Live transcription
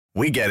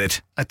We get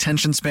it.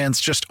 Attention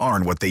spans just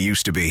aren't what they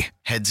used to be.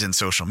 Heads in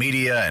social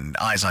media and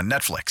eyes on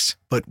Netflix.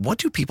 But what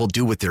do people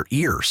do with their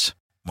ears?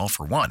 Well,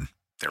 for one,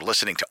 they're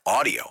listening to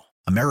audio.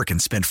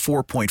 Americans spend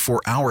 4.4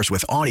 hours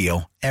with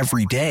audio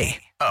every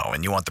day. Oh,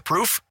 and you want the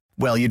proof?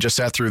 Well, you just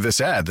sat through this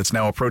ad that's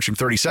now approaching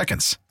 30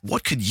 seconds.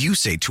 What could you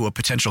say to a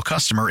potential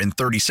customer in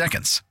 30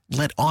 seconds?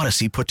 Let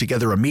Odyssey put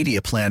together a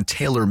media plan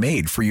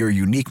tailor-made for your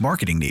unique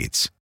marketing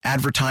needs.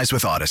 Advertise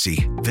with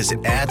Odyssey.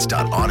 Visit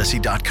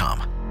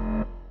ads.odyssey.com.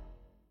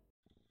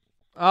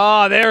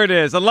 Oh, there it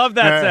is. I love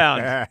that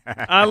sound.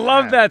 I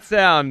love that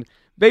sound.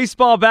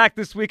 Baseball back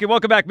this weekend.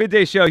 Welcome back,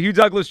 Midday Show. Hugh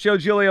Douglas, Joe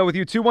Giglio with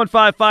you.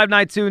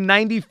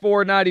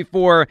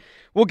 215-592-9494.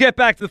 We'll get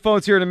back to the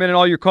phones here in a minute.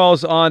 All your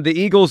calls on the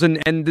Eagles and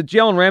the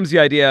Jalen Ramsey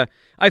idea.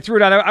 I threw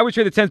it out. I would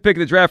trade the 10th pick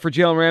of the draft for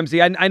Jalen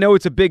Ramsey. I know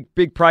it's a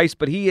big price,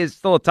 but he is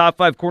still a top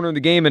 5 corner in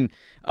the game, and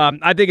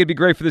I think it'd be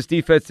great for this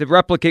defense to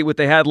replicate what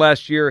they had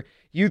last year.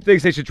 You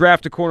think they should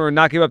draft a corner and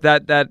not give up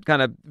that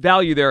kind of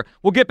value there.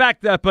 We'll get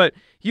back to that, but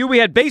Hugh, we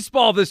had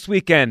baseball this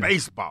weekend.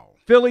 Baseball.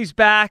 Phillies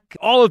back,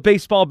 all of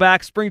baseball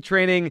back, spring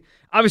training.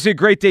 Obviously a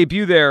great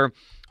debut there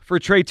for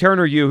Trey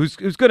Turner, who's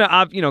going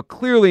to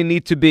clearly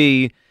need to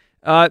be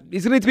he's going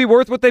to need to be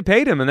worth what they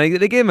paid him. And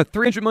they gave him a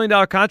 $300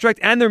 million contract,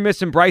 and they're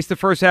missing Bryce the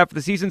first half of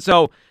the season.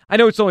 So I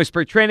know it's only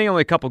spring training,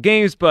 only a couple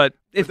games, but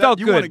it felt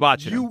good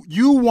watching him.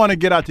 You want to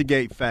get out the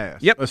gate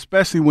fast, yep.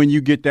 Especially when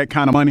you get that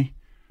kind of money,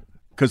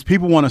 because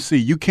people want to see.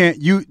 You can't.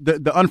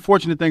 The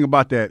unfortunate thing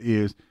about that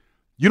is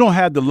you don't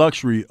have the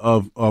luxury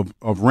of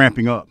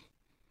ramping up.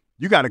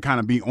 You got to kind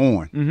of be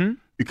on,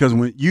 because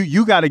when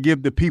you got to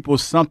give the people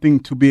something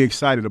to be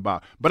excited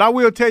about. But I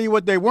will tell you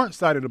what they weren't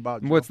excited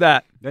about. Joe. What's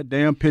that? That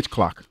damn pitch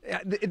clock.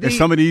 And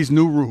some of these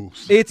new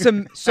rules. It's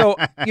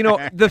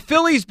the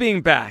Phillies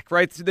being back,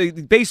 right? So the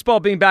baseball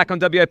being back on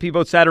WIP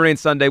both Saturday and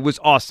Sunday was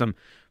awesome.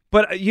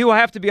 But I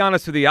have to be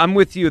honest with you. I'm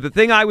with you. The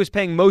thing I was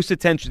paying most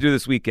attention to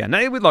this weekend.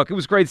 It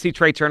was great to see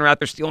Trey Turner out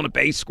there stealing a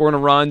base, scoring a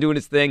run, doing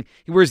his thing.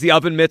 He wears the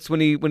oven mitts when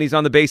he's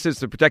on the bases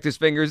to protect his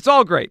fingers. It's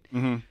all great.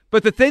 Mm-hmm.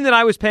 But the thing that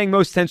I was paying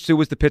most attention to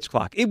was the pitch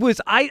clock.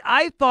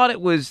 I thought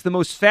it was the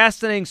most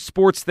fascinating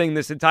sports thing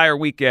this entire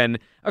weekend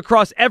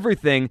across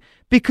everything,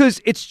 because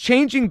it's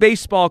changing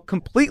baseball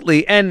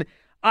completely. And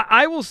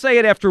I will say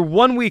it after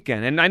one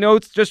weekend, and I know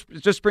it's just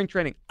spring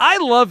training. I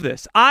love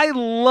this. I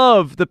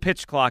love the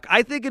pitch clock.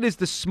 I think it is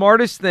the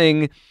smartest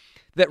thing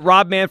that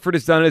Rob Manfred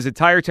has done his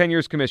entire 10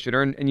 years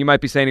commissioner, and you might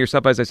be saying to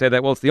yourself as I say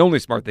that, well, it's the only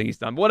smart thing he's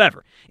done.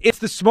 Whatever. It's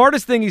the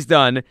smartest thing he's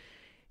done.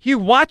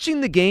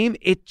 Watching the game,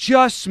 it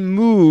just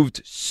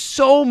moved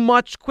so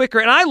much quicker.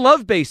 And I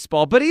love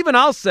baseball, but even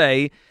I'll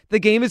say the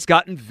game has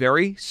gotten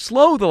very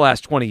slow the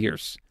last 20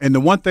 years. And the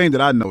one thing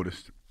that I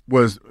noticed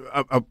was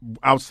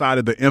outside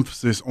of the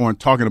emphasis on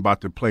talking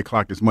about the play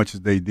clock as much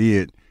as they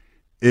did,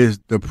 is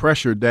the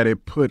pressure that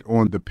it put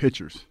on the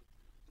pitchers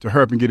to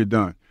hurry up and get it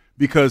done.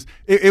 Because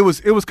it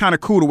was kind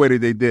of cool the way that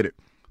they did it.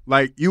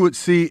 Like, you would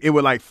see it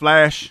would like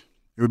flash.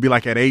 It would be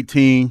like at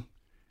 18,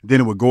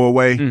 then it would go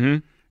away,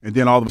 and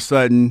then all of a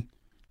sudden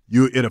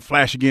it'll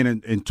flash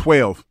again in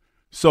 12.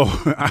 So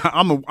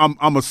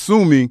I'm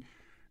assuming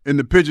in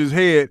the pitcher's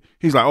head,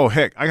 he's like, oh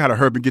heck, I gotta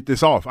hurry up and get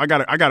this off. I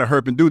gotta hurry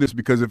up and do this,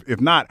 because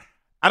if not,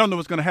 I don't know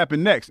what's going to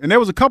happen next. And there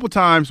was a couple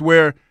times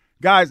where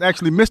guys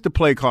actually missed the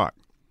play clock.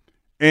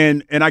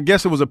 And I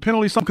guess it was a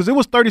penalty, because it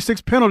was 36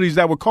 penalties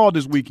that were called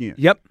this weekend.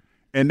 Yep.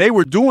 And they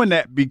were doing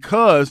that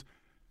because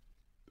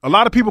a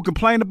lot of people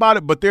complained about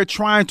it, but they're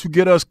trying to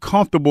get us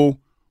comfortable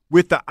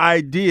with the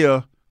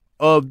idea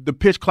of the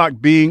pitch clock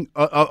being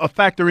a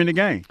factor in the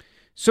game.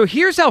 So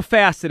here's how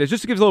fast it is,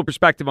 just to give a little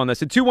perspective on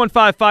this. At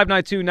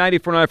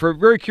 215-592-9494,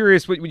 very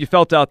curious what you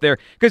felt out there,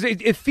 because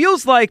it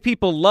feels like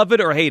people love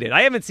it or hate it.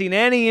 I haven't seen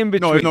any in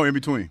between. No, there's no in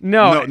between.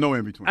 No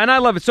in between. And I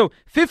love it. So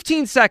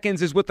 15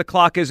 seconds is what the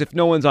clock is if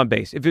no one's on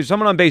base. If there's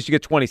someone on base, you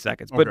get 20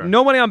 seconds. But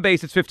nobody on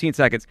base, it's 15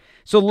 seconds.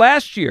 So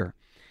last year,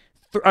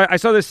 I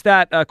saw this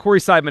stat, Corey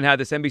Seidman had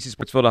this, NBC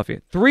Sports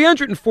Philadelphia.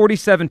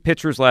 347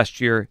 pitchers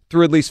last year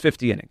threw at least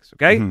 50 innings,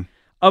 okay? Mm-hmm.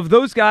 Of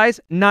those guys,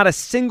 not a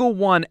single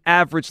one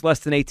averaged less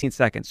than 18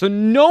 seconds. So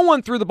no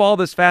one threw the ball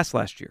this fast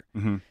last year.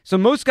 Mm-hmm. So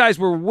most guys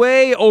were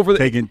way over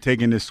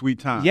taking this sweet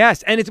time.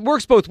 Yes, and it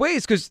works both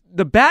ways, because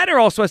the batter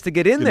also has to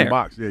get in there. In the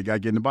box. Yeah, you got to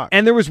get in the box.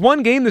 And there was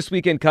one game this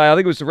weekend, Kyle, I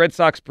think it was the Red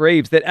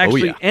Sox-Braves, that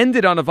actually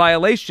ended on a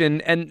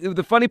violation. And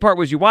the funny part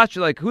was you watch it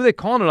like, who they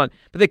calling it on?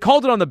 But they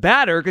called it on the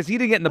batter because he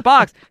didn't get in the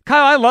box.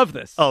 Kyle, I love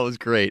this. Oh, it was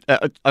great.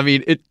 I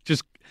mean, it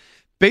just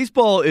 –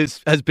 baseball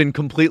has been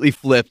completely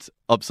flipped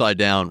upside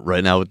down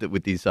right now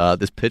with these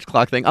this pitch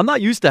clock thing. I'm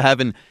not used to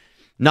having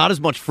not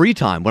as much free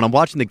time when I'm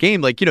watching the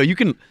game. Like, you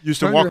can used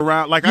to walk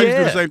around. Like, I used to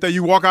do the same thing.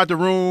 You walk out the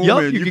room,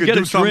 and you can get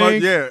do a something.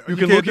 drink. You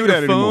can look at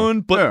your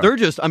phone. But they're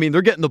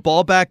getting the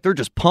ball back. They're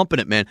just pumping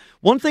it, man.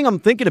 One thing I'm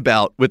thinking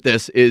about with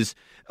this is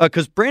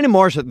because Brandon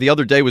Marsh the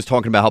other day was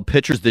talking about how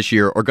pitchers this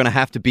year are going to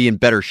have to be in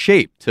better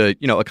shape to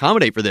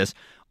accommodate for this.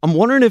 I'm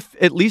wondering if,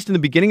 at least in the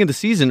beginning of the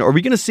season, are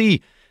we going to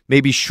see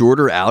maybe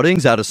shorter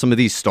outings out of some of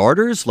these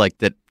starters, like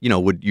that,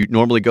 would you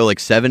normally go like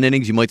 7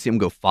 innings, you might see them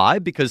go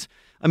 5, because,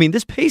 I mean,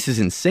 this pace is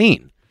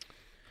insane.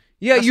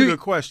 Yeah, That's a good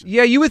question.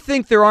 Yeah, you would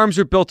think their arms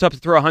are built up to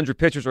throw 100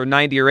 pitches or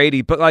 90 or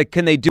 80, but like,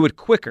 can they do it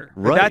quicker?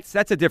 Right.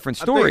 That's a different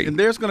story. And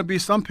there's going to be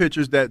some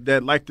pitchers that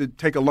like to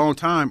take a long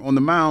time on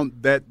the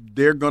mound that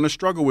they're going to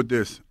struggle with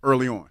this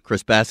early on.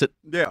 Chris Bassett.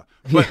 Yeah,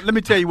 but let me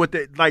tell you what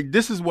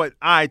this is what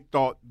I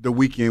thought the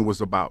weekend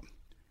was about: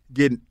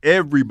 getting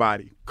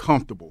everybody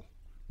comfortable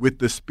with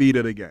the speed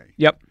of the game.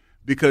 Yep.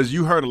 Because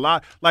you heard a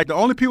lot. Like the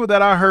only people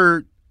that I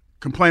heard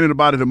complaining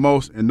about it the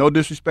most, and no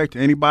disrespect to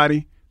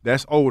anybody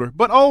that's older,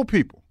 but old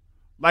people.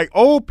 Like,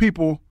 old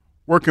people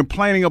were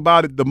complaining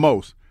about it the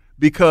most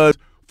because,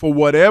 for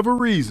whatever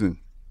reason,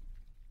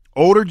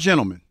 older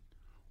gentlemen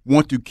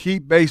want to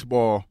keep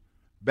baseball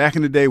back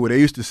in the day where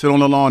they used to sit on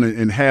the lawn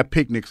and have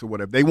picnics or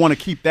whatever. They want to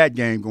keep that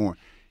game going.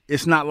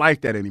 It's not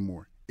like that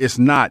anymore. It's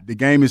not. The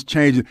game is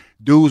changing.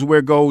 Dudes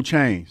wear gold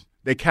chains.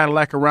 They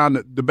Cadillac around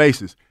the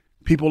bases.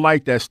 People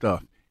like that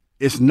stuff.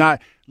 It's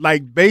not –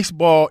 like,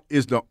 baseball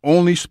is the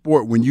only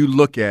sport when you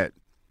look at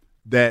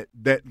that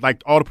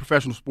like all the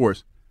professional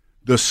sports –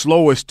 the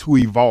slowest to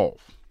evolve.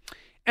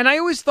 And I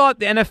always thought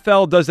the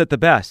NFL does that the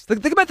best.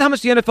 Think about how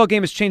much the NFL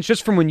game has changed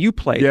just from when you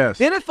played. Yes.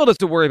 The NFL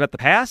doesn't worry about the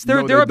past. They're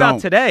about don't.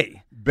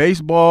 today.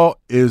 Baseball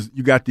is,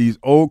 you got these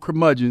old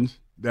curmudgeons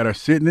that are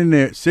sitting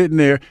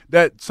there,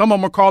 that some of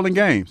them are calling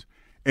games.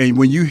 And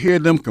when you hear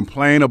them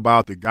complain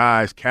about the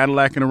guys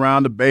Cadillacing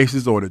around the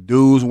bases or the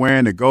dudes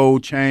wearing the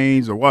gold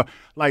chains or what,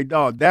 like,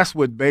 dog, that's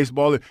what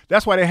baseball is.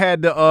 That's why they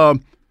had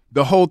the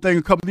whole thing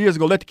a couple of years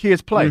ago, let the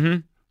kids play. Mm-hmm.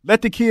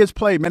 Let the kids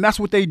play, man. That's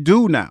what they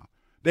do now.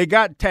 They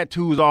got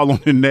tattoos all on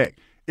their neck.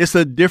 It's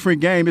a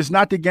different game. It's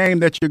not the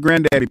game that your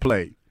granddaddy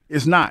played.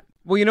 It's not.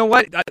 Well, you know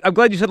what? I'm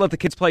glad you said let the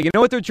kids play. You know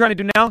what they're trying to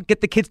do now?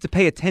 Get the kids to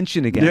pay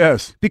attention again.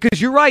 Yes.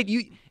 Because you're right.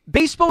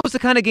 Baseball was the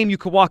kind of game you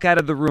could walk out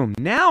of the room.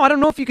 Now, I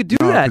don't know if you could do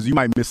that. Because you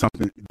might miss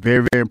something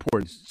very, very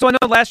important. So I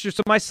know last year,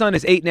 so my son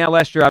is 8 now.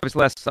 Last year, obviously,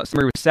 last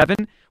summer he was 7.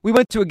 We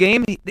went to a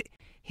game.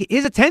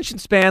 His attention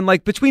span,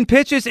 like between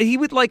pitches,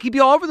 he'd be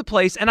all over the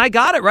place. And I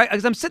got it, right?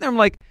 Because I'm sitting there, I'm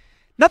like,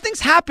 nothing's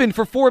happened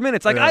for 4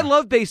 minutes. Like, yeah. I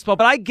love baseball,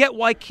 but I get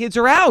why kids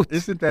are out.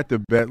 Isn't that the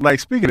best? Like,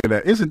 speaking of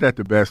that, isn't that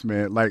the best,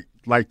 man?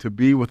 Like to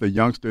be with a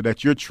youngster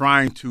that you're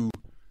trying to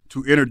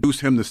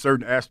introduce him to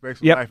certain aspects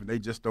of life, and they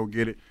just don't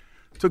get it.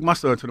 Took my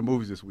son to the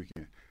movies this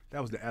weekend.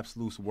 That was the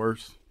absolute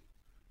worst.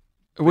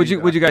 What'd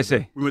you guys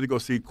say? We went to go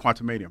see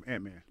Quantumanium,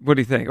 Ant-Man. What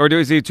do you think? Or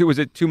was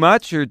it too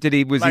much, or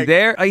was he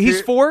there?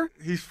 He's 4?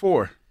 He's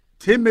 4.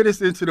 10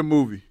 minutes into the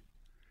movie.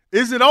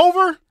 Is it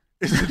over?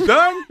 Is it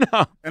done?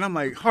 No. And I'm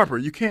like, Harper,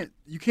 you can't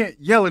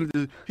yell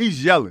into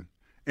he's yelling.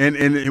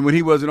 And when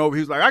he wasn't over, he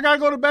was like, I gotta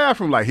go to the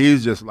bathroom. Like,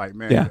 he's just like,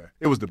 man,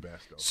 it was the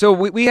best though. So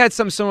we had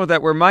some of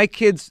that where my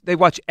kids, they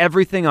watch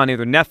everything on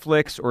either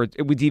Netflix or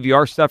with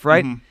DVR stuff,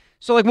 right? Mm-hmm.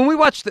 So like when we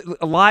watch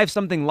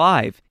something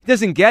live, he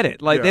doesn't get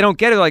it. Like they don't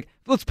get it. Like,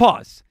 let's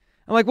pause.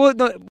 I'm like, well,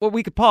 no,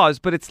 we could pause,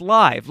 but it's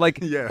live.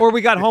 Like, or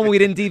we got home, we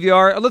didn't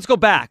DVR. Let's go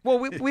back. Well,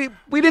 we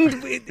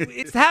didn't.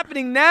 It's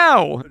happening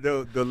now.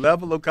 The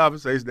level of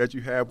conversation that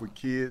you have with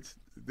kids,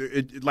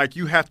 like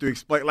you have to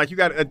explain. Like you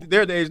got at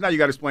their age now, you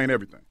got to explain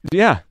everything.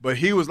 Yeah. But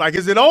he was like,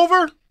 "Is it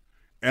over?"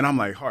 And I'm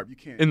like, "Harp, you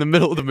can't." In the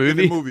middle of the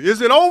movie. Is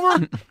it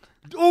over?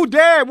 Oh,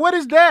 Dad, what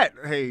is that?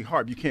 Hey,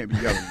 Harp, you can't be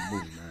yelling in the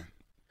movie, man.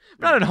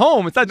 Not at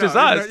home. It's not just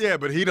us. Yeah,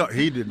 but he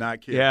did not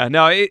care. Yeah,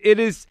 no, it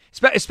is,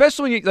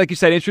 especially when you, like you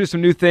said, introduce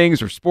some new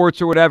things or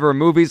sports or whatever, or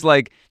movies,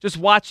 like just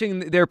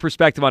watching their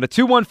perspective on it.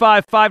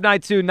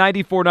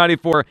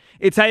 215-592-9494.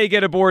 It's how you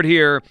get aboard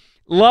here.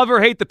 Love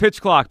or hate the pitch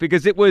clock,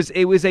 because it was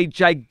a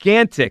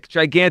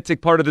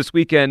gigantic part of this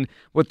weekend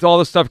with all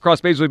the stuff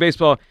across Major League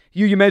Baseball.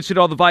 You mentioned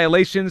all the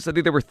violations. I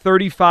think there were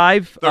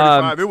 35.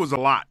 35. It was a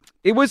lot.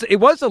 It was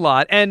a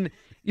lot. And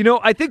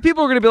I think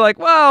people are going to be like,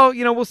 well,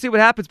 we'll see what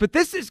happens. But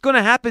this is going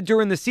to happen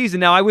during the season.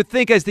 Now, I would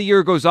think as the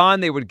year goes on,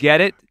 they would get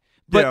it.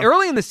 But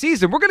early in the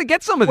season, we're going to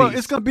get some of these. Well,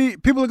 it's going to be –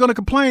 people are going to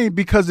complain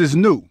because it's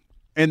new.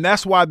 And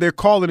that's why they're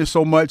calling it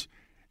so much.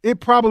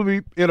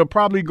 It'll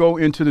probably go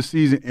into the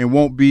season and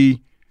won't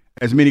be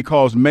as many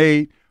calls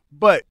made.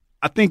 But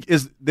I think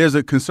there's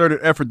a concerted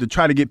effort to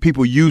try to get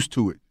people used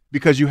to it,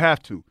 because you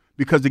have to,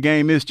 because the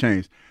game is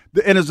changed.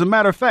 And as a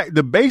matter of fact,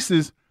 the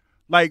bases –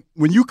 like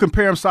when you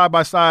compare them side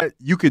by side,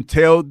 you can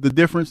tell the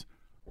difference.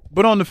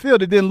 But on the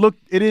field, it didn't look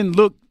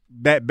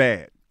that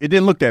bad. It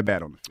didn't look that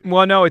bad on the field.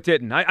 Well, no, it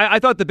didn't. I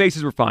thought the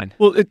bases were fine.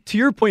 Well, to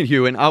your point,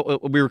 Hugh, and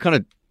we were kind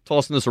of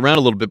tossing this around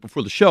a little bit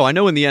before the show. I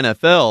know in the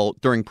NFL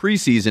during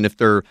preseason, if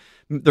they're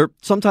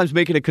sometimes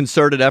making a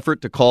concerted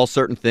effort to call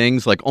certain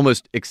things like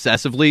almost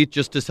excessively,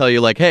 just to tell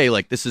you like, hey,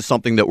 like this is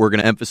something that we're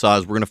going to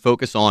emphasize, we're going to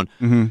focus on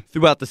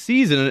throughout the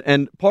season.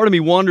 And part of me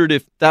wondered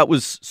if that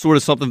was sort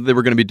of something that they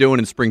were going to be doing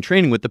in spring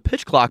training with the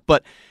pitch clock.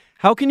 But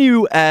how can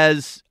you,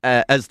 as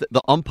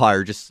the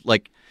umpire, just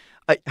like,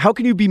 how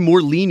can you be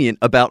more lenient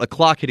about a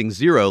clock hitting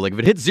 0? Like if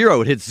it hits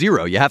 0, it hits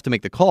 0. You have to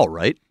make the call,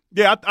 right?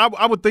 Yeah,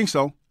 I would think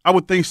so.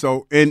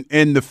 And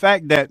the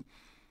fact that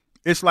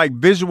it's like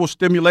visual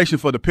stimulation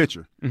for the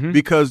pitcher,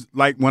 because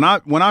like when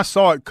I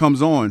saw it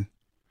comes on,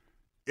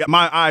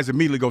 my eyes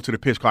immediately go to the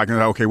pitch clock and I'm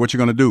like, okay, what you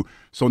gonna do?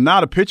 So now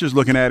the pitcher's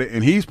looking at it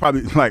and he's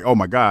probably like, oh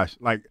my gosh,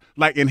 like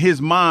in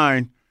his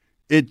mind,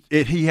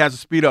 he has to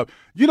speed up.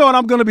 You know what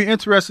I'm going to be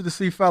interested to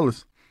see,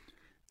 fellas,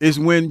 is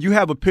when you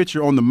have a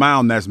pitcher on the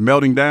mound that's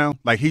melting down,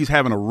 like he's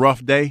having a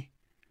rough day,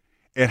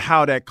 and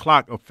how that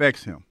clock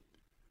affects him.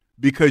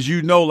 Because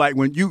like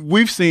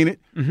we've seen it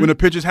when a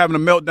pitcher's having a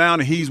meltdown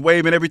and he's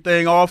waving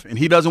everything off and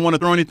he doesn't want to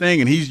throw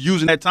anything and he's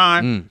using that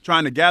time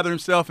trying to gather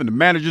himself and the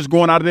manager's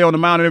going out of there on the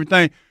mound and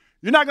everything.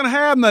 You're not going to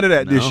have none of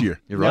that this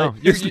year. You're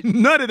right.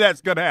 None of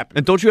that's going to happen.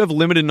 And don't you have a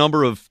limited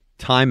number of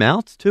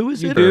timeouts too?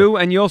 You do,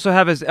 and you also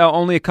have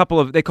only a couple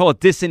of, they call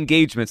it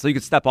disengagement, so you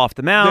can step off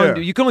the mound.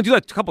 Yeah. You can only do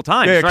that a couple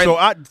times, right? So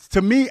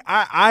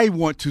I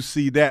want to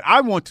see that.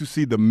 I want to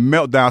see the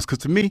meltdowns because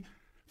to me,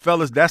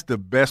 fellas, that's the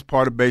best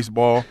part of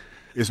baseball.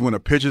 Is when a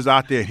pitcher's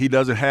out there and he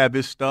doesn't have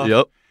his stuff.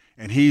 Yep.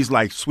 And he's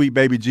like, sweet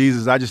baby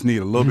Jesus, I just need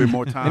a little bit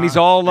more time. And he's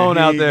all alone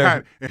out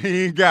there. And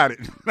he ain't got it.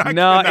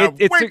 I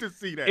wait to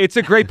see that. It's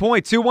a great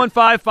point.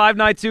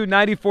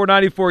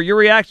 215-592-9494. Your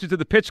reaction to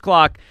the pitch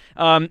clock.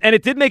 And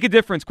it did make a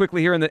difference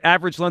quickly here in the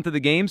average length of the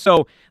game.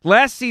 So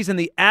last season,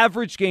 the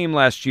average game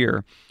last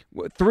year,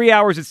 3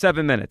 hours and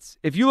 7 minutes.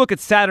 If you look at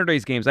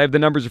Saturday's games, I have the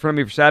numbers in front of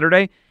me for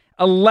Saturday,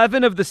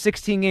 11 of the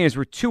 16 games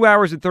were 2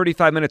 hours and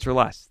 35 minutes or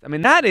less. I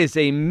mean, that is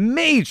a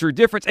major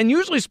difference. And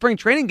usually spring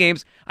training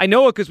games, I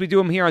know it because we do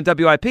them here on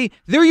WIP,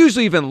 they're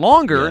usually even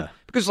longer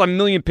because there's a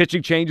million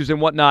pitching changes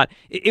and whatnot.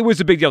 It was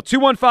a big deal.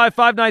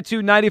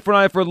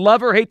 215-592-9494.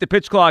 Love or hate the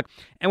pitch clock.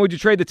 And would you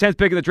trade the 10th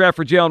pick in the draft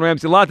for Jalen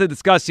Ramsey? A lot to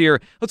discuss here.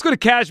 Let's go to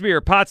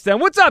Kashmir, Pottstown.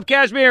 What's up,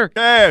 Kashmir?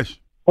 Cash.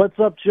 What's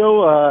up,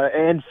 Joe?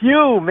 And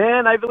Hugh,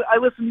 man, I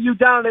listen to you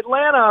down in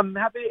Atlanta. I'm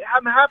happy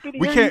to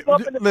hear you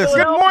up in the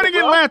Good morning,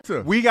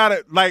 Atlanta. We got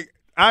it. Like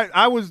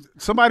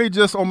somebody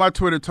just on my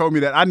Twitter told me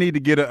that I need to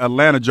get an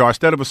Atlanta jar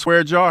instead of a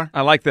swear jar. I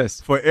like this.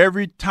 For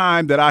every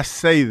time that I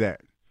say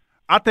that,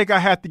 I think I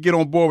have to get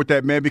on board with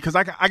that, man, because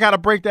I got to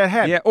break that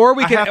habit. Yeah, or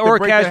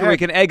Kashmir, we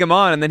can egg him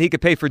on, and then he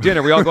could pay for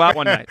dinner. We all go out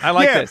one night. I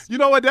like this. You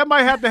know what? That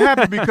might have to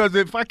happen because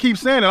if I keep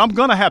saying it, I'm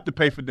gonna have to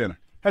pay for dinner.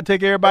 I have to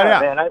take everybody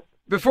out. Man,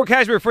 Before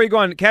you go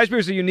on,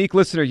 Kashmir's a unique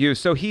listener, you.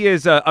 So he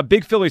is a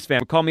big Phillies fan.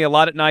 Would call me a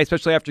lot at night,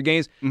 especially after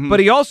games.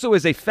 But he also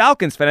is a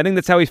Falcons fan. I think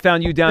that's how he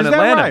found you down in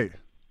Atlanta. That right?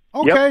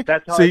 Okay. Yep,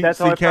 that's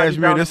how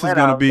Kashmir, this is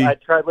going to be. I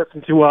tried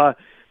listening to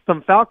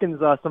some Falcons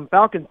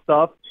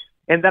stuff,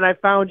 and then I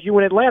found you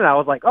in Atlanta. I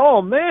was like,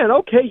 oh man,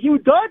 okay, Hugh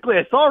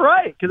Douglas, all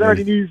right, because I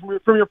already knew you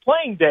from your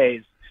playing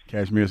days.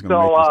 Kashmir's going to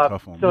make this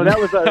tough on me. So that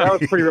was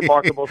pretty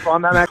remarkable. So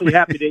I'm actually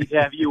happy to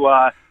have you.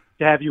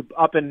 To have you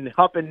up and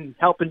helping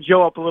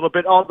Joe up a little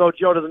bit, although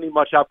Joe doesn't need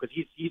much help because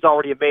he's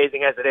already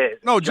amazing as it is.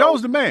 No,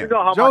 Joe's the man. You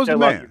know how Joe's much the I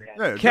man. love you, man.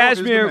 Yeah,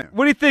 Kashmir,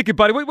 what are you thinking,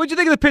 buddy? What'd you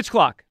think of the pitch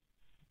clock?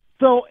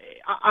 So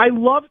I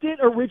loved it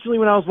originally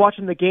when I was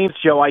watching the games,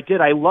 Joe. I did.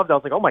 I loved it. I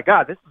was like, oh my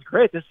God, this is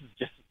great. This is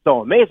just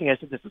so amazing. I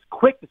said, this is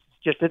quick. This is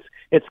just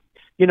it's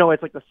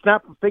like the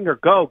snap of a finger,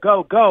 go,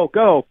 go, go,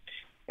 go.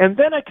 And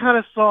then I kind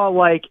of saw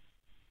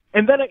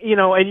and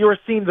you were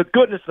seeing the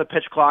goodness of the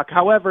pitch clock.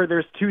 However,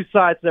 there's two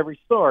sides to every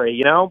story,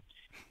 you know.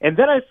 And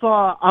then I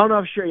saw,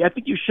 I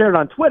think you shared it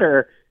on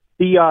Twitter,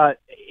 it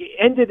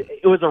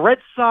was a Red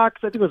Sox,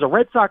 I think it was a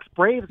Red Sox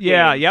Braves game.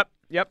 Yeah, yep.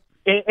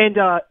 And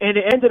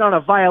it ended on a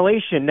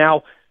violation.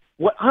 Now,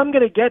 what I'm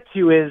going to get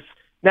to is,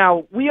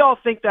 now, we all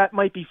think that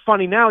might be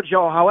funny now,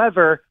 Joe.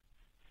 However,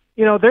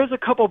 there's a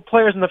couple of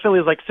players in the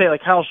Phillies, like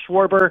Kyle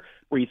Schwarber,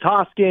 Rhys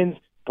Hoskins,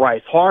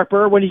 Bryce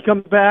Harper when he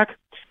comes back,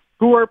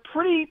 who are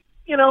pretty,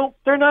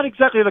 they're not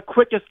exactly the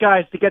quickest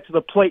guys to get to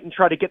the plate and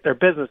try to get their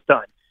business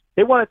done.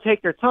 They want to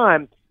take their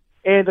time.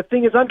 And the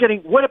thing is,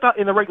 what about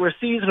in the regular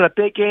season, a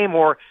big game,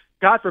 or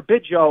God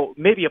forbid, Joe,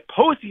 maybe a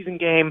postseason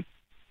game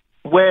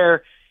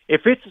where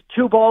if it's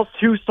 2 balls,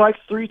 2 strikes,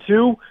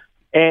 3-2,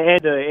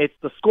 and it's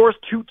the score's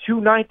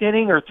 2-2 ninth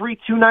inning or 3-2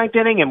 ninth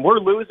inning, and we're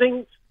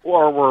losing,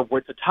 or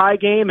it's a tie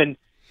game, and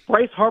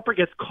Bryce Harper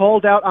gets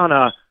called out on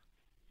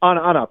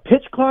a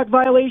pitch clock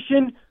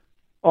violation.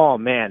 Oh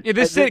man! Yeah,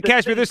 this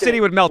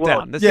city would melt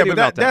down.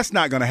 That's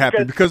not going to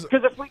happen because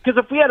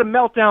if we had a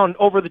meltdown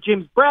over the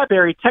James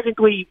Bradberry,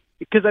 technically,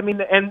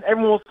 and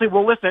everyone will say,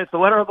 well, listen, it's the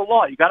letter of the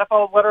law. You got to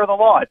follow the letter of the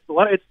law. It's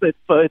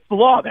the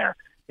law there.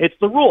 It's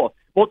the rule.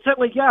 Well,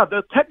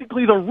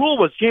 technically the rule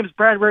was James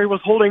Bradberry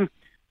was holding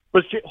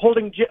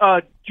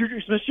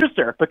Juju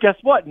Smith-Schuster. But guess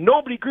what?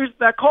 Nobody agrees with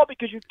that call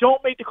because you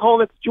don't make the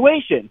call in that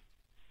situation.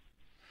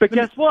 But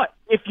guess what?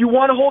 If you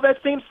want to hold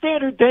that same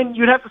standard, then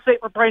you'd have to say it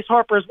for Bryce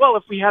Harper as well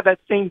if we have that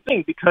same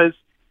thing, because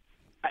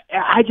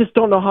I just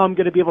don't know how I'm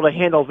going to be able to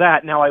handle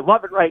that. Now, I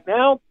love it right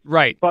now.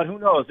 Right. But who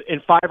knows?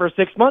 In 5 or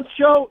 6 months,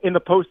 Joe, in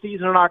the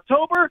postseason in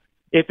October,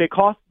 if it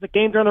costs the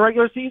game during the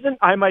regular season,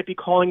 I might be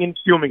calling and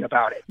fuming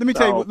about it. Let me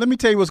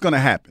tell you what's going to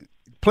happen.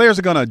 Players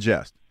are going to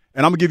adjust.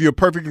 And I'm going to give you a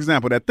perfect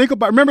example of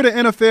that. Remember the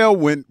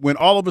NFL when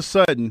all of a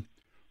sudden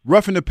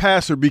roughing the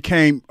passer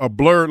became a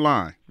blurred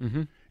line.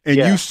 Mm-hmm. And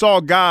you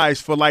saw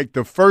guys for like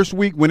the first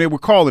week when they were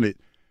calling it,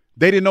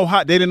 they didn't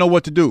know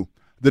what to do.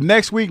 The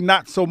next week,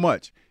 not so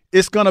much.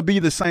 It's going to be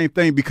the same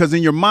thing because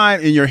in your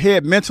mind, in your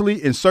head,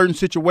 mentally, in certain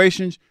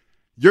situations,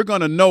 you're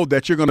going to know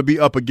that you're going to be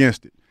up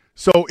against it.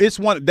 So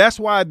that's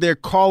why they're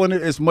calling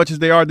it as much as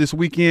they are this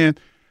weekend.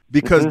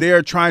 because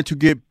they're trying to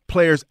get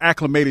players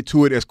acclimated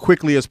to it as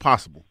quickly as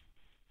possible.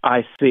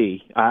 I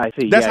see.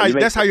 That's how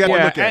you have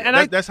to look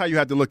at it. That's how you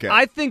have to look at it.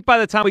 I think by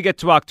the time we get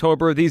to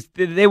October,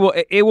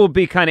 it will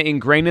be kind of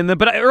ingrained in them.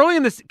 But early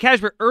in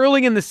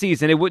the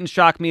season, it wouldn't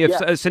shock me if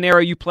a scenario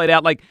you played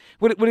out like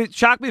would it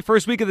shock me the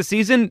first week of the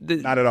season?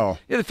 Not at all.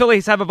 The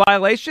Phillies have a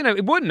violation.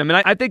 It wouldn't. I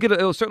mean, I think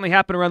it'll certainly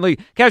happen around the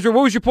league. Cashmere,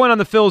 what was your point on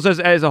the Phils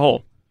as a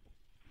whole?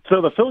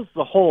 So the Phils as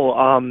a whole,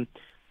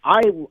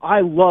 I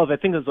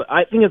think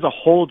as a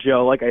whole,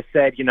 Joe. Like I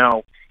said,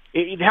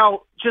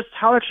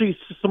 how actually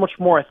so much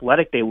more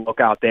athletic they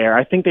look out there.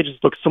 I think they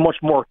just look so much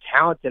more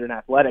talented and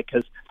athletic.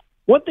 Because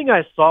one thing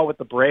I saw with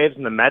the Braves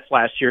and the Mets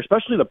last year,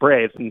 especially the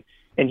Braves, and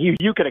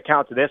you could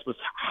account to this, was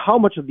how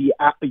much of the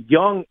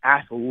young,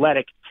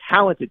 athletic,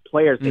 talented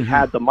players they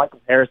had. The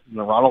Michael Harrison and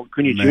the Ronald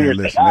Acuna Jr.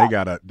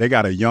 Listen, they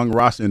got a young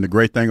roster, and the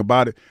great thing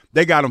about it,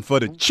 they got them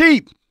for the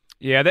cheap.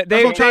 Yeah, they've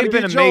been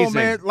amazing. Joe,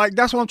 man. Like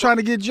that's what I'm trying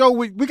to get Joe.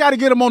 We got to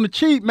get them on the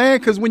cheap, man.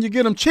 Because when you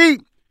get them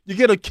cheap, you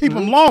get to keep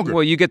them longer.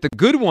 Well, you get the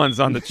good ones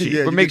on the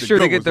cheap, but make sure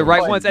they get the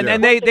right ones. And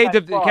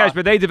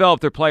Cashmere, they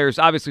develop their players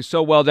obviously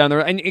so well down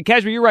there. And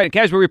Cashmere, you're right. And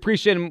Cashmere, we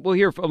appreciate him. We'll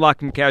hear a lot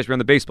from Cashmere on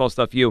the baseball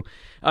stuff.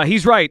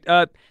 He's right.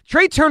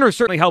 Trey Turner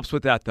certainly helps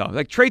with that, though.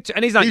 Like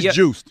and he's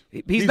juiced.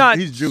 He's not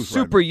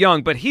super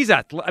young, but he's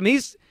he's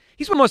one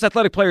of the most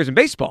athletic players in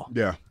baseball.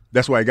 Yeah.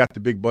 That's why he got the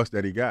big bust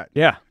that he got.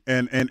 Yeah.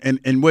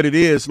 And what it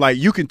is, like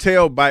you can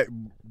tell by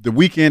the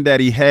weekend that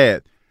he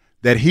had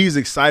that he's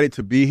excited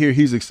to be here.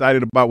 He's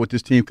excited about what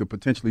this team could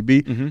potentially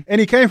be. Mm-hmm. And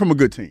he came from a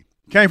good team.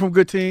 A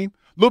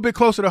little bit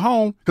closer to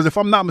home, because if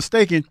I'm not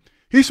mistaken,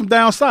 he's from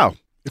down south.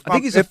 I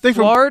think he's a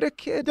Florida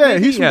kid. Yeah,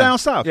 he's from down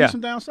south. Yeah. He's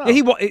from down south.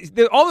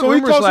 Yeah, all the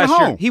rumors last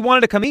year, he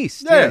wanted to come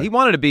east. Yeah, he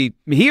wanted to be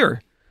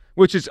here,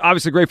 which is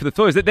obviously great for the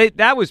Phillies.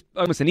 That was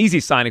almost an easy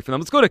signing for them.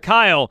 Let's go to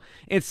Kyle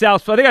in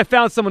South. I think I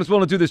found someone who's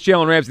willing to do this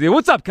Jalen Ramsey deal.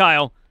 What's up,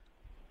 Kyle?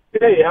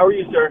 Hey, how are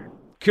you, sir?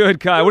 Good,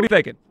 Kyle. What are you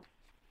thinking?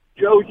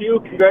 Joe, Hugh,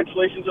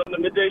 congratulations on the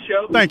midday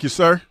show. Thank you,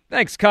 sir.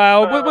 Thanks,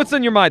 Kyle. What's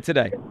on your mind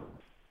today?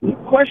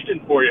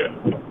 Question for you.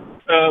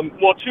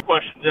 Two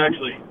questions,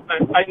 actually.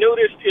 I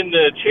noticed in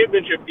the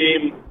championship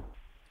game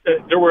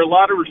there were a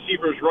lot of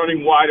receivers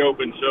running wide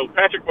open. So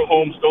Patrick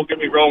Mahomes, don't get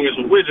me wrong, is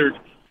a wizard,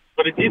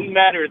 but it didn't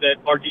matter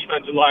that our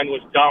defensive line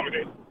was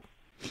dominant.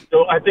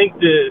 So I think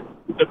the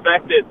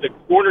fact that the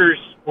corners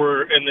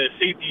and the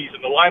safeties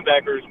and the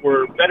linebackers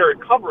were better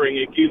at covering,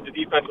 it gave the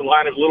defensive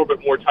line a little bit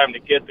more time to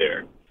get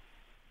there.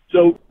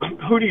 So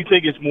who do you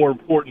think is more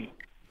important?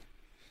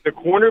 The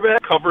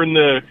cornerback covering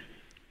the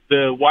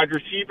wide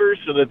receivers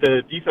so that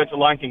the defensive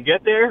line can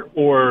get there,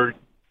 or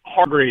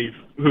Hargrave,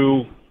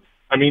 who,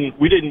 I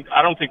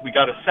don't think we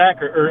got a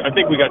sack, or I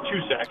think we got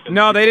 2 sacks.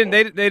 No, they didn't.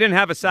 They didn't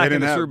have a sack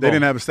in the Super Bowl. They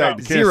didn't have a sack.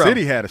 Kansas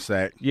City had a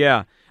sack.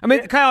 Yeah,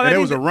 Kyle, it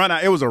was a run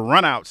out. It was a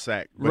run out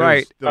sack.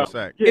 Right. It was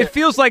still a sack. It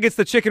feels like it's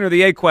the chicken or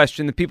the egg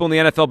question that people in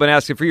the NFL have been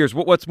asking for years.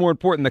 What's more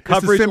important, the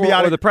coverage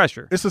or the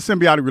pressure? It's a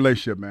symbiotic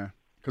relationship, man.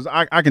 Because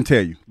I can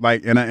tell you,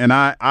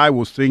 I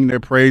will sing their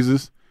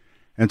praises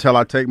until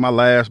I take my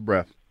last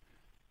breath.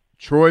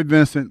 Troy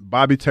Vincent,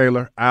 Bobby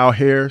Taylor, Al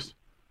Harris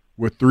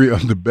were 3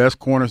 of the best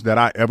corners that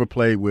I ever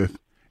played with,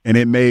 and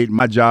it made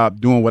my job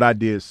doing what I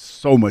did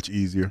so much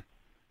easier.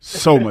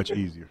 So much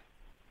easier.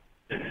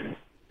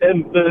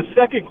 And the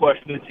second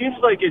question, it seems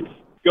like it's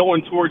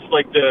going towards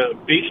like the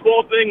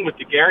baseball thing with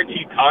the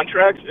guaranteed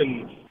contracts,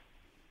 and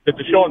the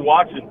Deshaun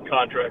Watson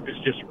contract is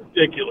just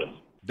ridiculous.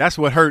 That's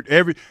what hurt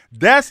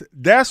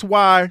that's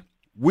why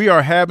we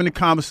are having the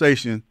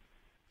conversation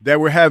that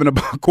we're having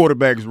about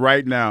quarterbacks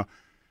right now,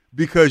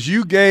 because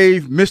you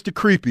gave Mr.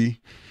 Creepy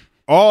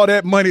all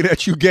that money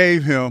that you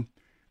gave him,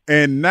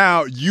 and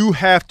now you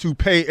have to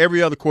pay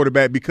every other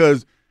quarterback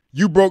because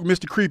you broke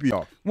Mr. Creepy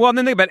off. Well, and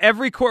then think about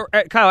every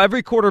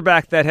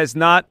quarterback that has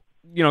not,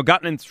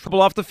 gotten in trouble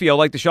off the field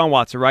like Deshaun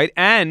Watson, right,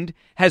 and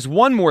has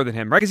won more than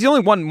him, right? Because he only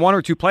won 1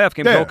 or 2 playoff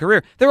games his whole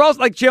career. They're all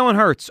like Jalen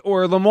Hurts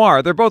or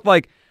Lamar. They're both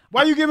like,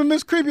 why are you giving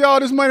Miss Creepy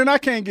all this money and I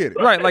can't get it?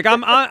 Right, like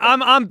I'm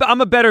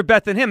a better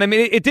bet than him.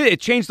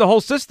 It changed the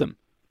whole system.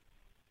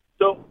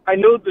 So I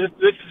know this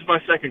is my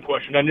second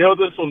question. I know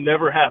this will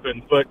never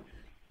happen, but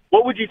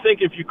what would you think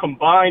if you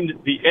combined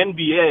the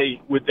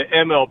NBA with the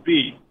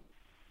MLB,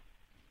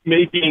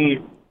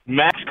 making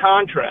max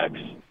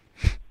contracts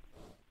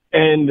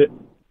and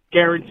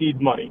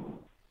guaranteed money?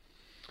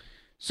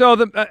 So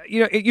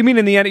you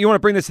mean you want to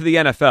bring this to the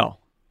NFL?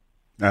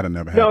 That'll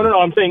never happen. No.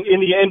 I'm saying in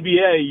the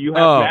NBA, you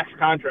have max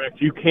contracts.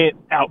 You can't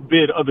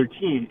outbid other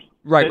teams.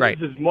 Right.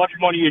 It's as much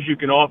money as you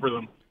can offer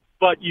them,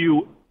 but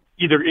you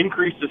either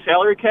increase the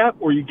salary cap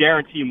or you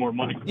guarantee more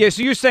money. Yeah,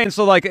 so you're saying,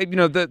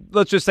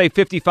 let's just say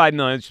 $55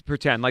 million, let's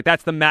pretend, like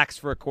that's the max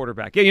for a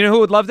quarterback. Yeah, you know who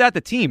would love that? The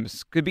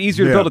teams. Could be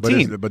easier to build a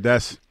team. But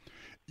that's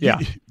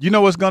you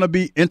know what's going to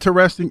be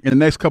interesting in the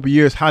next couple of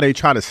years, how they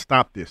try to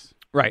stop this.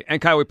 Right,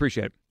 and Kyle, we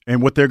appreciate it.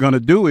 And what they're going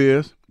to do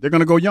is they're going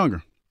to go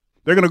younger.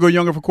 They're going to go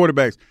younger for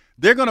quarterbacks.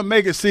 They're going to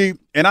make it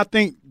and I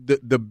think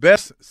the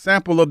best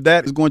sample of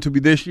that is going to be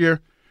this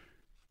year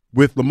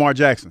with Lamar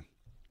Jackson,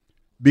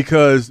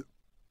 because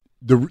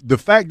the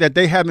fact that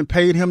they haven't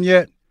paid him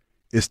yet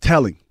is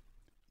telling.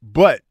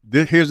 But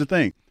here's the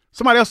thing.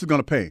 Somebody else is going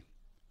to pay.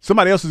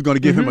 Somebody else is going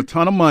to give him a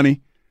ton of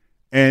money,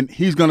 and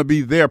he's going to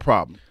be their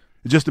problem.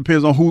 It just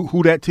depends on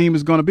who that team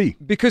is going to be.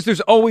 Because there's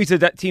always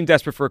that team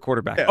desperate for a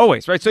quarterback. Yeah.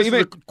 Always, right? So this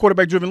is a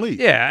quarterback-driven league.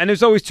 Yeah, and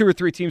there's always 2 or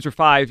 3 teams or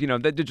 5,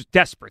 they're just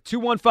desperate.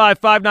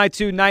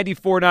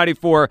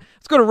 215-592-9494.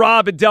 Let's go to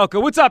Rob in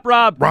Delco. What's up,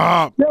 Rob?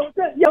 Rob.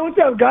 Yo, what's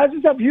up, guys?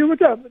 What's up, Hugh?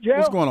 What's up, Joe?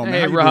 What's going on, man?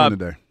 Hey, How you Rob.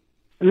 doing today?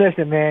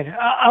 Listen, man,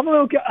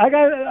 I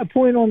got a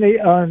point on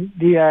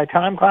the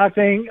time clock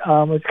thing.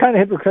 It's kind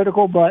of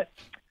hypocritical, but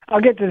I'll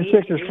get to the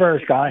Sixers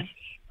first, guys.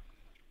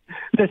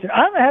 Listen,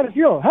 I don't know how to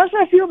feel. How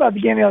should I feel about the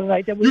game the other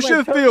night? You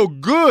should feel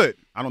good.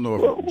 I don't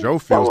know if Joe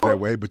feels that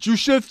way, but you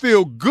should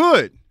feel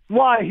good.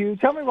 Why, Hugh?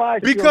 Tell me why.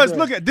 Because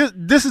look at this.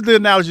 This is the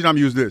analogy that I'm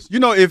using. This,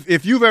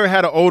 if you've ever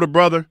had an older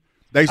brother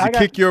that used to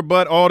kick your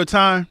butt all the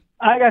time.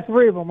 I got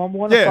 3 of them. I'm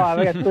 1 of 5.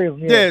 I got 3 of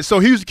them. Yeah, so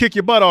he used to kick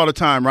your butt all the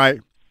time,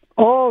 right?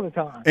 All the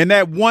time. And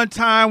that one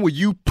time where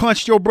you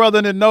punched your brother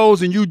in the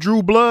nose and you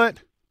drew blood.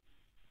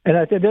 And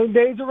I said, them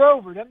days are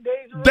over.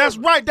 That's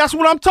right. That's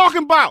what I'm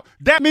talking about.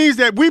 That means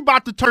that we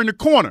about to turn the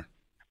corner.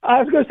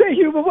 I was going to say,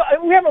 Hugh, but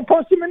we haven't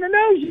punched him in the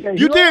nose yet.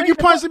 You did. You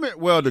punched him in.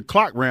 Well, the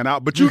clock ran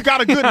out, but you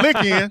got a good lick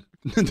in.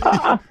 Who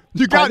thought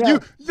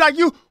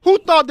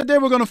that they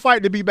were going to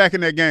fight to be back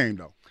in that game,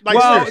 though?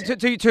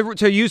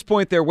 To use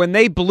point there, when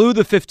they blew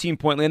the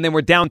 15-point lead and they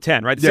were down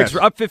 10, right? The Sixers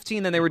were up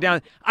 15, then they were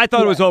down. I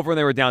thought it was over when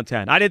they were down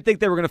 10. I didn't think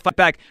they were going to fight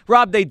back.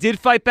 Rob, they did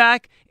fight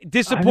back.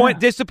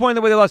 Disappointed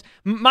the way they lost.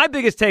 My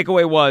biggest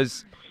takeaway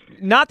was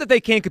not that they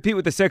can't compete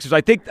with the Sixers.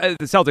 I think the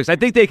Celtics. I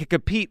think they could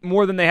compete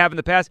more than they have in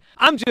the past.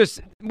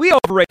 We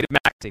overrated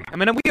Maxey. I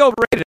mean, we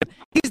overrated him.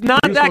 He's not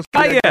that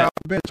guy yet.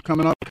 Bench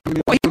coming up.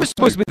 Well, he was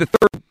supposed to be the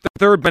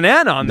third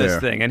banana on this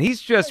thing, and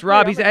he's just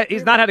Rob.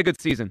 He's not had a good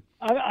season.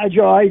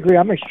 Joe, I agree.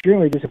 I'm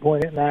extremely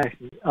disappointed in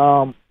Maxey.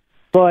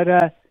 But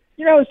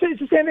it's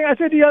the same thing I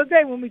said the other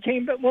day when we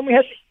came back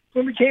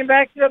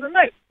the other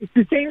night. It's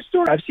the same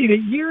story. I've seen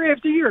it year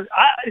after year.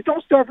 It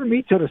don't start for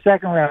me till the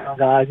second round,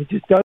 guys. It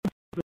just doesn't.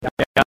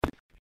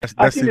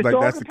 That seems like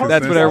that's the consensus.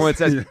 That's what everyone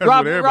says.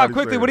 Rob,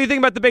 quickly, what do you think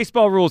about the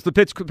baseball rules, the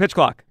pitch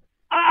clock?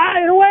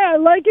 In a way, I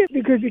like it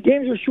because the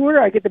games are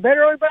shorter. I get the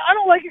better early, but I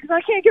don't like it because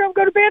I can't get up,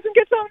 go to bathroom, and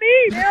get something to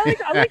eat. Man,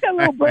 I like that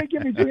little break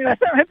in between. I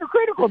sound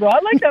hypocritical, though. I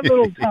like that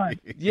little time.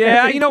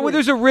 Yeah,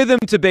 there's a rhythm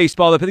to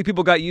baseball that I think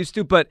people got used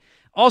to, but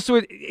also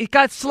it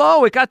got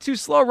slow. It got too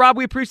slow. Rob,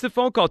 we appreciate the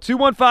phone call.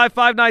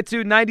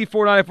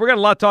 215-592-9494. We got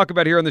a lot to talk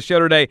about here on the show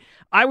today.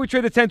 I would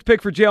trade the 10th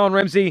pick for Jalen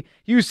Ramsey.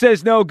 Hugh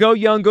says no. Go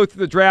young. Go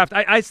through the draft.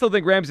 I still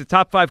think Ramsey's a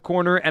top 5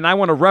 corner, and I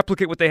want to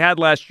replicate what they had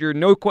last year.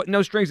 No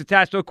strings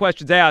attached. No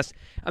questions asked.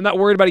 I'm not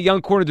worried about a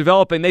young corner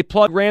developing. They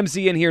plug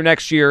Ramsey in here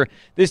next year.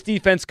 This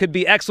defense could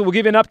be excellent. We'll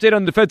give you an update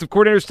on the defensive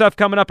coordinator stuff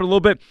coming up in a little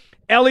bit.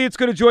 Elliot's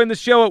going to join the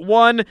show at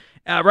 1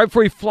 right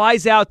before he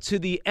flies out to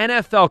the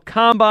NFL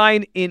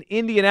Combine in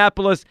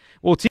Indianapolis.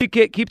 We'll keep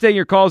taking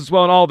your calls as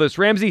well on all this.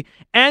 Ramsey,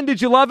 and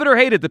did you love it or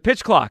hate it? The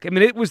pitch clock. I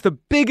mean, it was the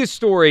biggest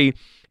story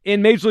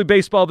in Major League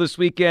Baseball this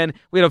weekend.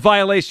 We had a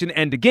violation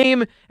end the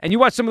game, and you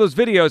watch some of those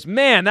videos.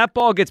 Man, that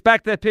ball gets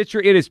back to that pitcher.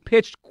 It is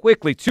pitched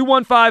quickly.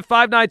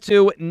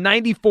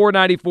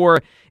 215-592-9494.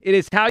 It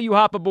is how you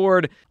hop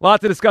aboard. A lot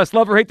to discuss.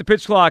 Love or hate the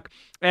pitch clock,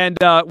 and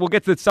we'll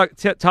get to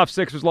the tough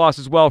Sixers loss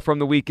as well from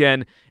the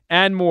weekend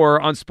and more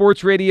on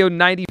Sports Radio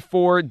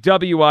 94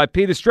 WIP.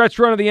 The stretch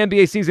run of the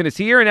NBA season is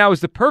here, and now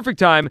is the perfect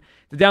time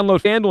to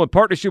download FanDuel in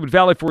partnership with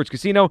Valley Forge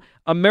Casino,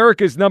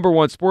 America's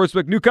 #1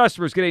 sportsbook. New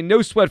customers get a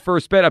no-sweat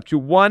first bet up to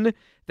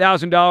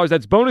 $1,000.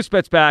 That's bonus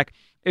bets back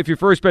if your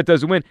first bet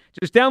doesn't win.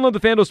 Just download the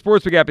FanDuel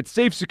Sportsbook app. It's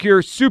safe,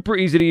 secure, super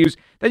easy to use.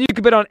 Then you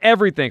can bet on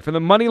everything from the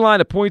money line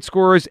to point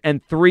scorers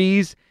and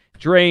threes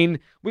drained.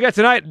 We got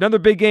tonight another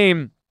big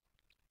game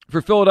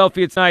for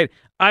Philadelphia tonight.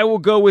 I will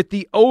go with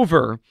the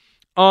over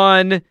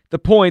on the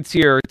points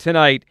here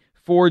tonight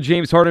for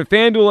James Harden.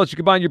 FanDuel lets you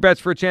combine your bets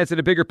for a chance at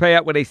a bigger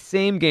payout with a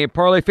same-game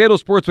parlay.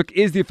 FanDuel Sportsbook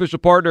is the official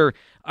partner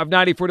of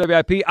 94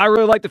 WIP. I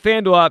really like the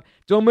FanDuel app.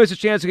 Don't miss a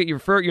chance to get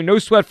your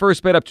no-sweat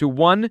first bet up to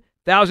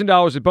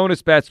 $1,000 in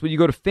bonus bets when you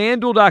go to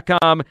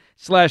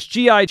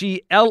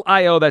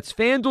FanDuel.com/GIGLIO. That's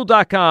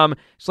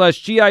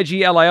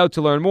FanDuel.com/GIGLIO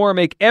to learn more.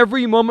 Make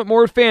every moment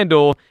more at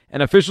FanDuel,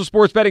 an official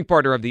sports betting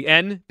partner of the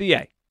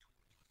NBA.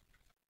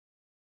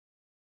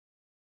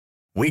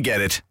 We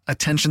get it.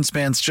 Attention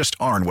spans just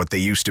aren't what they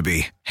used to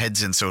be.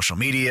 Heads in social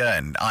media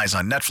and eyes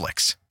on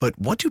Netflix. But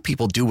what do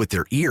people do with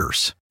their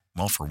ears?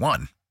 Well, for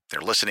one, they're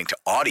listening to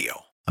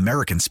audio.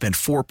 Americans spend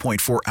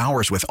 4.4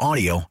 hours with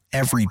audio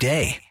every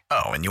day.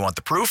 Oh, and you want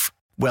the proof?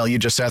 Well, you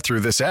just sat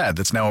through this ad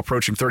that's now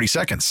approaching 30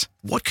 seconds.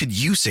 What could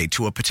you say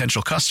to a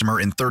potential customer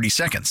in 30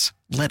 seconds?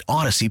 Let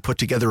Odyssey put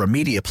together a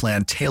media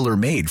plan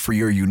tailor-made for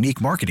your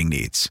unique marketing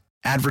needs.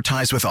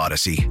 Advertise with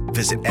Odyssey.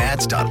 Visit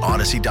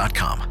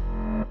ads.odyssey.com.